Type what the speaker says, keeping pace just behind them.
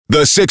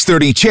The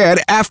 6:30 CHED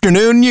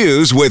Afternoon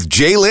News with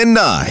Jaylen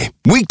Nye.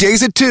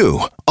 Weekdays at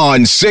 2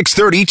 on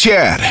 6:30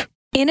 CHED.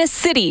 In a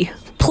city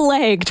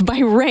plagued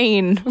by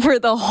rain for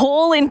the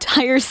whole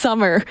entire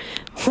summer,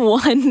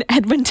 one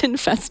Edmonton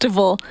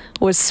festival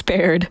was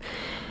spared.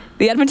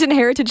 The Edmonton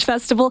Heritage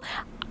Festival,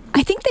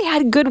 I think they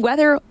had good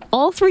weather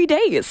all 3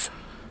 days.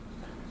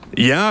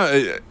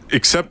 Yeah,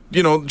 except,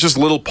 just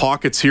little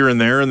pockets here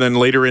and there and then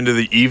later into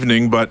the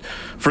evening. But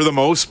for the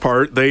most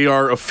part, they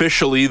are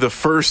officially the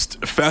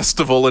first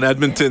festival in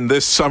Edmonton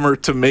this summer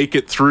to make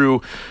it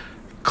through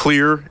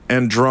clear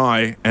and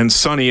dry and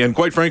sunny. And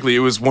quite frankly,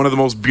 it was one of the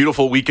most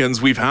beautiful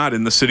weekends we've had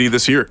in the city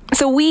this year.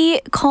 So we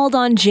called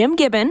on Jim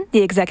Gibbon,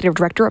 the executive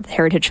director of the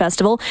Heritage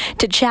Festival,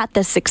 to chat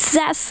the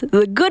success,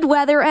 the good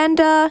weather, and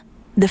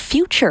the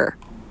future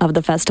of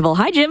the festival.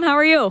 Hi, Jim. How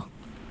are you?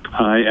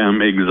 I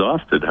am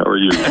exhausted. How are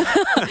you?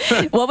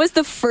 What was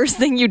the first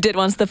thing you did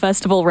once the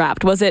festival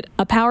wrapped? Was it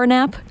a power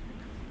nap?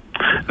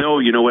 No,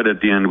 you know what? At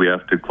the end, we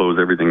have to close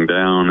everything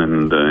down,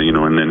 and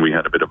and then we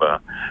had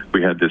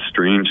we had this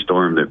strange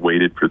storm that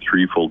waited for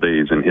 3 full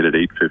days and hit at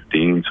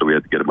 8:15, so we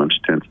had to get a bunch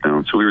of tents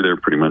down. So we were there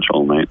pretty much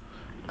all night.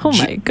 Oh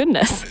my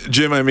goodness.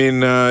 Jim, I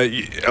mean,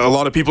 a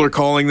lot of people are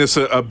calling this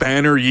a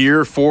banner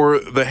year for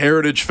the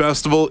Heritage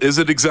Festival. Is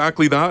it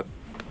exactly that?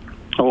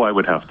 Oh, I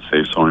would have to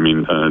say so. I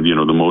mean,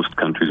 the most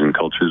countries and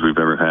cultures we've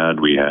ever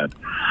had. We had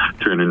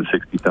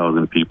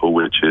 360,000 people,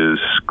 which is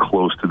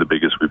close to the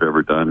biggest we've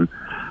ever done.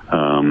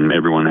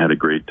 Everyone had a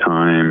great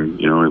time.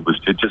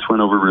 It just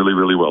went over really,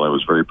 really well. I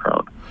was very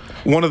proud.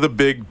 One of the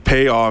big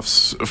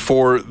payoffs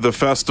for the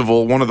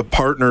festival, one of the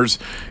partners,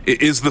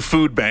 is the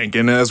food bank.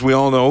 And as we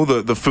all know,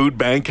 the food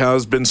bank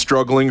has been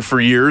struggling for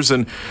years,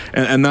 and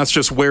that's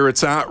just where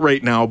it's at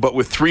right now. But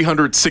with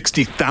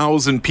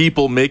 360,000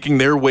 people making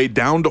their way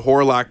down to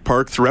Hawrelak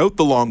Park throughout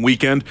the long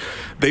weekend,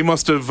 they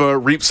must have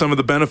reaped some of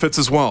the benefits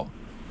as well.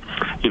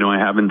 I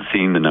haven't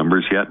seen the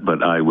numbers yet,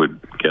 but I would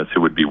guess it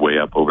would be way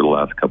up over the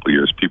last couple of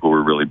years. People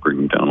were really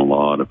bringing down a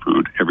lot of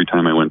food. Every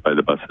time I went by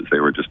the buses, they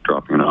were just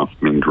dropping it off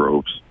in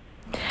droves.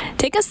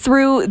 Take us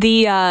through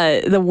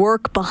the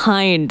work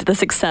behind the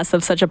success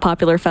of such a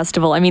popular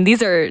festival. I mean,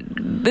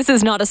 this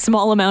is not a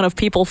small amount of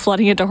people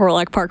flooding into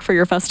Hawrelak Park for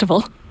your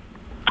festival.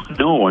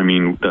 No, I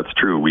mean, that's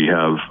true. We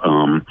have,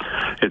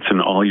 it's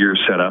an all-year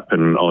setup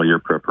and all-year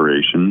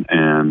preparation,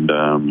 and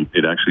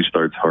it actually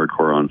starts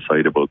hardcore on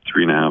site about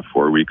 3.5,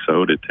 4 weeks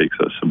out. It takes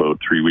us about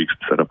 3 weeks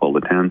to set up all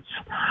the tents,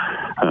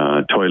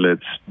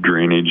 toilets,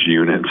 drainage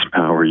units,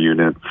 power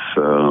units.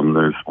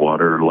 There's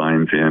water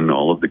lines in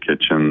all of the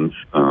kitchens,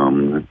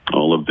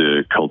 all of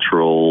the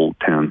cultural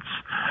tents,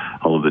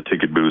 all of the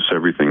ticket booths,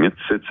 everything.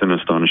 It's an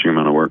astonishing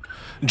amount of work.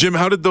 Jim,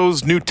 how did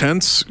those new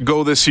tents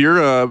go this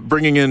year,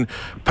 bringing in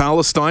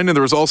Palestine? And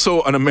there was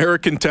also an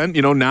American tent,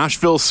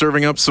 Nashville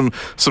serving up some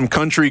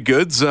country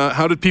goods.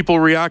 How did people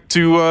react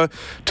to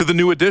the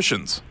new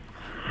additions?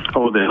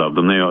 Oh, they love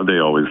them. They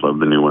always love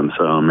the new ones.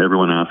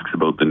 Everyone asks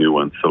about the new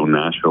ones. So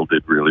Nashville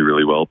did really,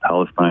 really well.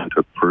 Palestine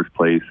took first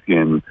place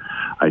in,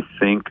 I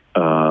think,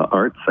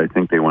 arts. I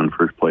think they won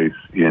first place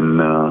in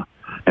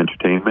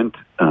entertainment.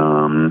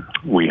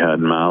 We had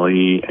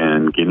Mali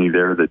and Guinea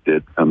there that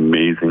did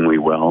amazingly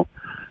well.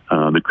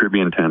 The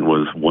Caribbean tent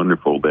was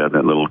wonderful. They had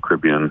that little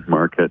Caribbean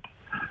market.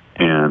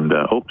 And,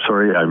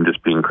 I'm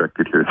just being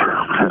corrected here.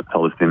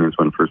 Palestinians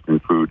won first in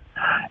food.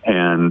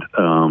 And,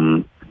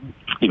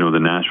 the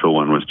Nashville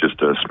one was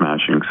just a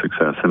smashing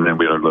success. And then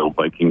we had our little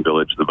Viking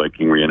village. The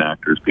Viking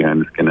reenactors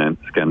behind the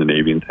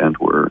Scandinavian tent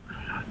were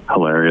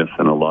hilarious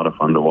and a lot of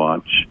fun to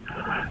watch.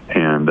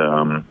 And,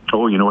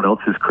 you know what else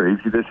is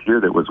crazy this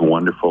year that was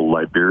wonderful?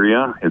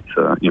 Liberia. It's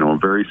a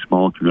very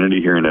small community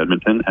here in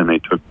Edmonton, and they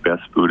took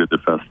best food at the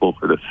festival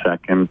for the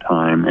second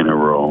time in a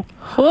row.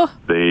 Huh.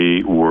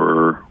 They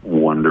were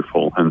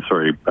wonderful. And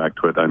sorry, back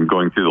to it. I'm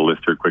going through the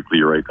list here quickly.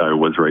 You're right. I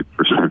was right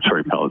first time.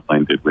 Sorry,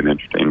 Palestine did win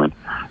entertainment.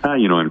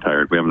 I'm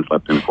tired. We haven't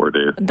slept in 4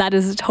 days. That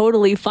is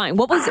totally fine.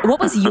 What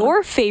was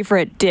your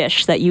favorite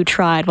dish that you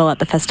tried while at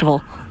the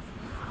festival?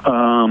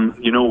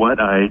 You know what?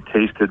 I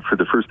tasted, for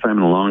the first time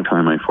in a long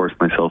time, I forced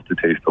myself to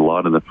taste a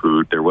lot of the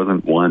food. There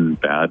wasn't one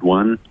bad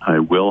one. I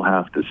will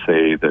have to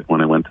say that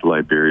when I went to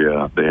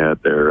Liberia, they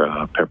had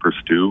their pepper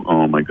stew.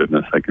 Oh my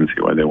goodness, I can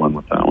see why they won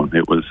with that one.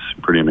 It was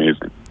pretty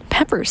amazing.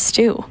 Pepper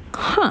stew.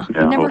 Huh.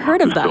 Yeah, I've never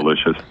heard of that.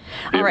 Delicious.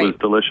 It was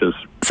delicious.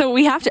 So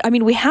we have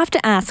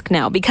to ask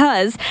now,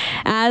 because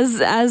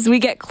as we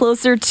get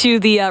closer to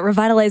the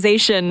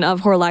revitalization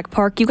of Hawrelak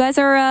Park, you guys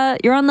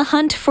you're on the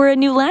hunt for a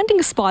new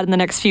landing spot in the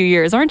next few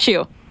years, aren't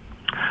you?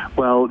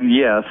 Well,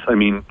 yes. I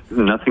mean,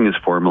 nothing is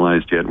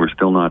formalized yet. We're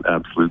still not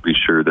absolutely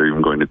sure they're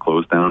even going to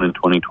close down in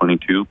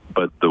 2022,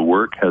 but the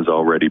work has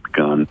already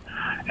begun.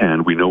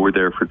 And we know we're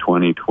there for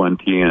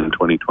 2020 and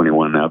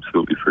 2021,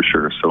 absolutely for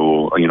sure.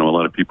 So, a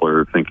lot of people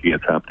are thinking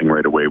it's happening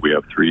right away. We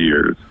have 3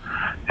 years.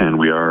 And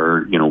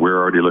we're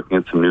already looking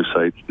at some new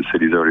sites. The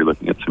city's already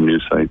looking at some new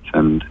sites.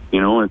 And,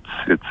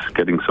 it's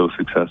getting so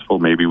successful.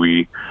 Maybe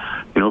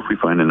if we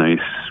find a nice,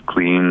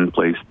 clean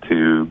place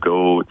to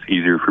go, it's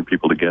easier for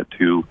people to get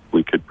to,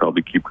 we could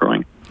probably keep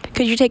growing.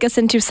 Could you take us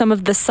into some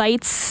of the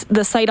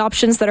site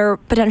options that are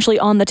potentially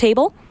on the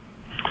table?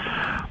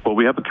 Well,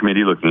 we have a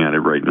committee looking at it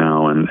right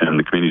now, and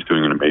the committee's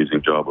doing an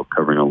amazing job of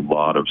covering a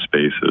lot of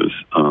spaces.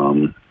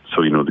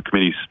 So,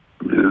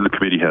 the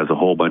committee has a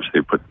whole bunch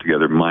they put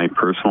together. My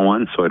personal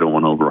one, so I don't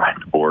want to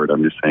override the board,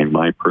 I'm just saying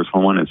my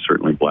personal one is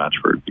certainly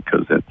Blatchford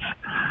because it's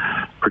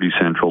pretty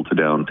central to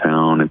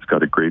downtown. It's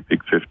got a great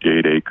big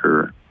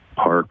 58-acre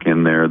park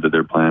in there that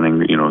they're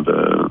planning.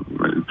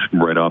 It's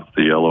right off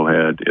the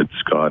Yellowhead.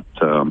 It's got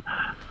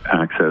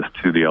access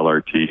to the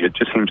LRT. It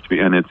just seems to be,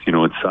 and it's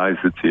size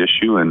that's the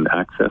issue, and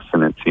access,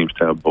 and it seems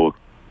to have both.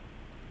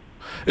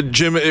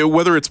 Jim,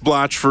 whether it's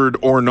Blatchford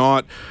or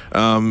not,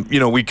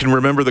 we can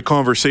remember the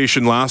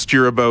conversation last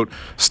year about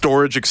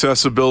storage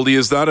accessibility.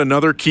 Is that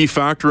another key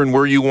factor in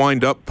where you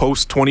wind up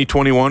post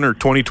 2021 or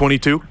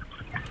 2022?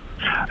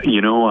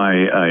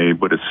 I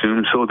would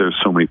assume so. There's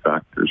so many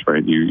factors,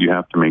 right? You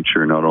have to make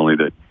sure not only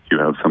that you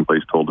have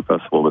someplace to hold the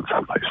festival, but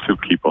someplace to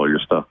keep all your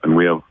stuff. And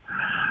we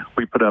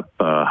put up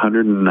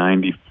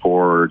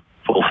 194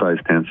 full-size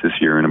tents this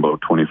year and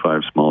about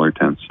 25 smaller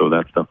tents. So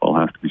that stuff all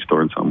has to be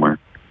stored somewhere.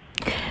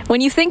 When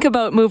you think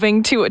about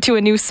moving to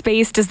a new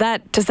space, does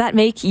that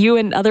make you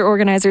and other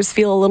organizers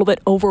feel a little bit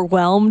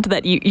overwhelmed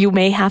that you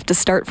may have to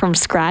start from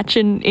scratch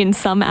in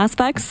some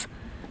aspects?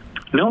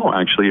 No,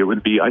 actually,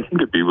 I think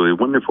it'd be really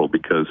wonderful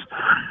because,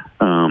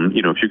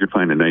 if you could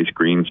find a nice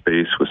green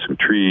space with some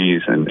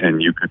trees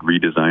and you could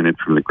redesign it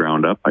from the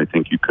ground up, I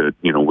think you could,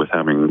 with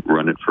having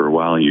run it for a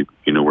while, you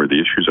know where the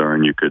issues are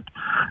and you could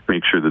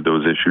make sure that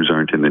those issues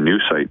aren't in the new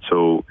site.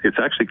 So it's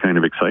actually kind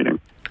of exciting.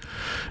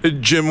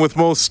 Jim, with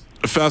most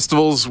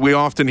festivals, we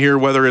often hear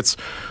whether it's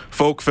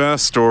Folk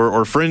Fest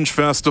or Fringe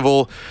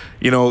Festival,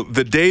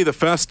 the day the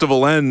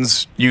festival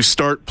ends, you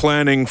start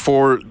planning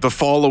for the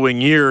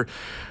following year.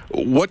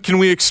 What can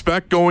we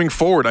expect going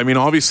forward? I mean,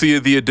 obviously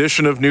the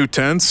addition of new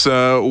tents.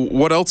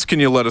 What else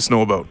can you let us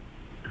know about?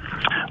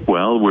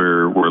 Well,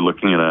 we're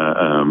looking at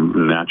a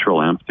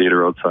natural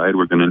amphitheater outside.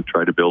 We're going to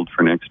try to build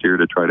for next year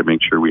to try to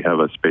make sure we have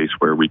a space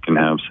where we can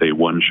have, say,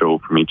 one show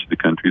from each of the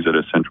countries at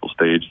a central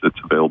stage that's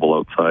available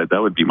outside.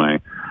 That would be my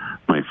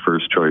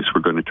first choice.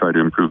 We're going to try to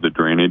improve the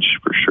drainage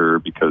for sure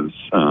because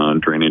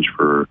drainage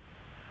for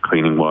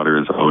cleaning water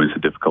is always a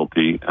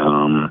difficulty.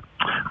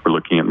 We're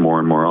looking at more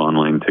and more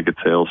online ticket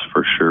sales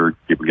for sure.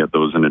 People get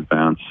those in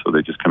advance, so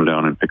they just come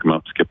down and pick them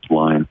up, skip the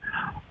line.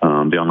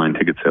 The online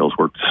ticket sales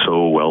worked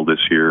so well this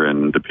year,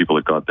 and the people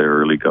that got there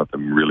early got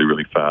them really,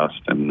 really fast,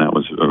 and that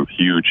was a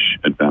huge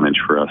advantage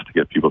for us to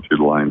get people through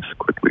the lines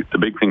quickly. The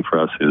big thing for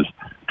us is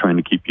trying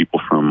to keep people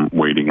from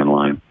waiting in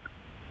line.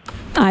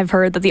 I've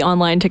heard that the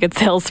online ticket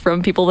sales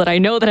from people that I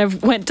know that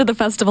have went to the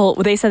festival,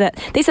 they said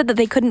that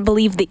they couldn't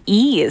believe the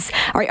ease.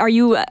 Are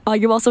you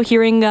also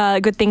hearing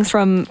good things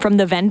from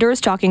the vendors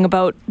talking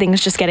about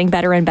things just getting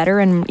better and better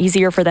and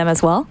easier for them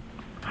as well?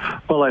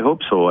 Well, I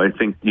hope so. I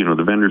think,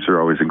 the vendors are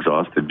always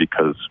exhausted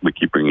because we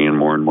keep bringing in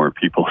more and more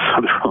people.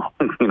 So they're all,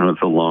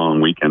 it's a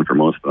long weekend for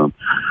most of them.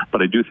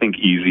 But I do think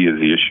easy is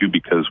the issue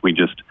because we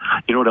just,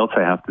 what else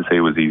I have to say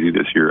was easy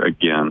this year?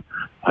 Again,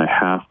 I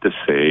have to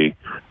say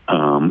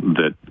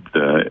that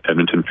the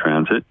Edmonton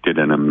Transit did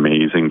an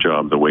amazing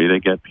job. The way they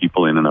get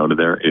people in and out of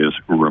there is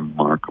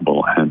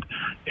remarkable. And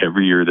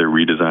every year they're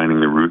redesigning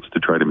the routes to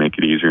try to make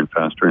it easier and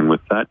faster. And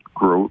with that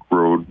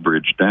road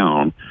bridge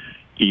down,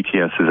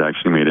 ETS has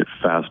actually made it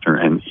faster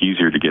and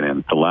easier to get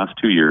in. The last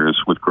 2 years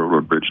with Groat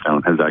Road Bridge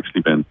down has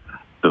actually been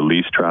the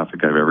least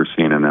traffic I've ever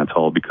seen, and that's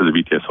all because of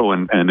ETS. Oh,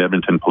 and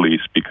Edmonton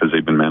Police, because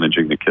they've been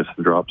managing the Kiss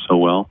and Drop so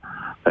well.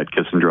 That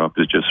Kiss and Drop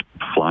is just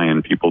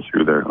flying people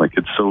through there. Like,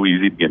 it's so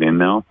easy to get in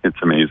now.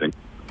 It's amazing.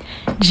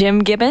 Jim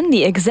Gibbon,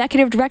 the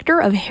Executive Director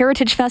of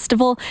Heritage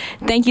Festival,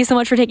 thank you so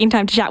much for taking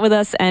time to chat with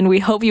us, and we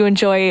hope you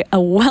enjoy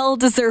a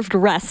well-deserved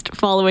rest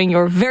following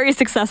your very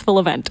successful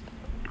event.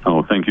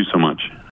 Oh, thank you so much.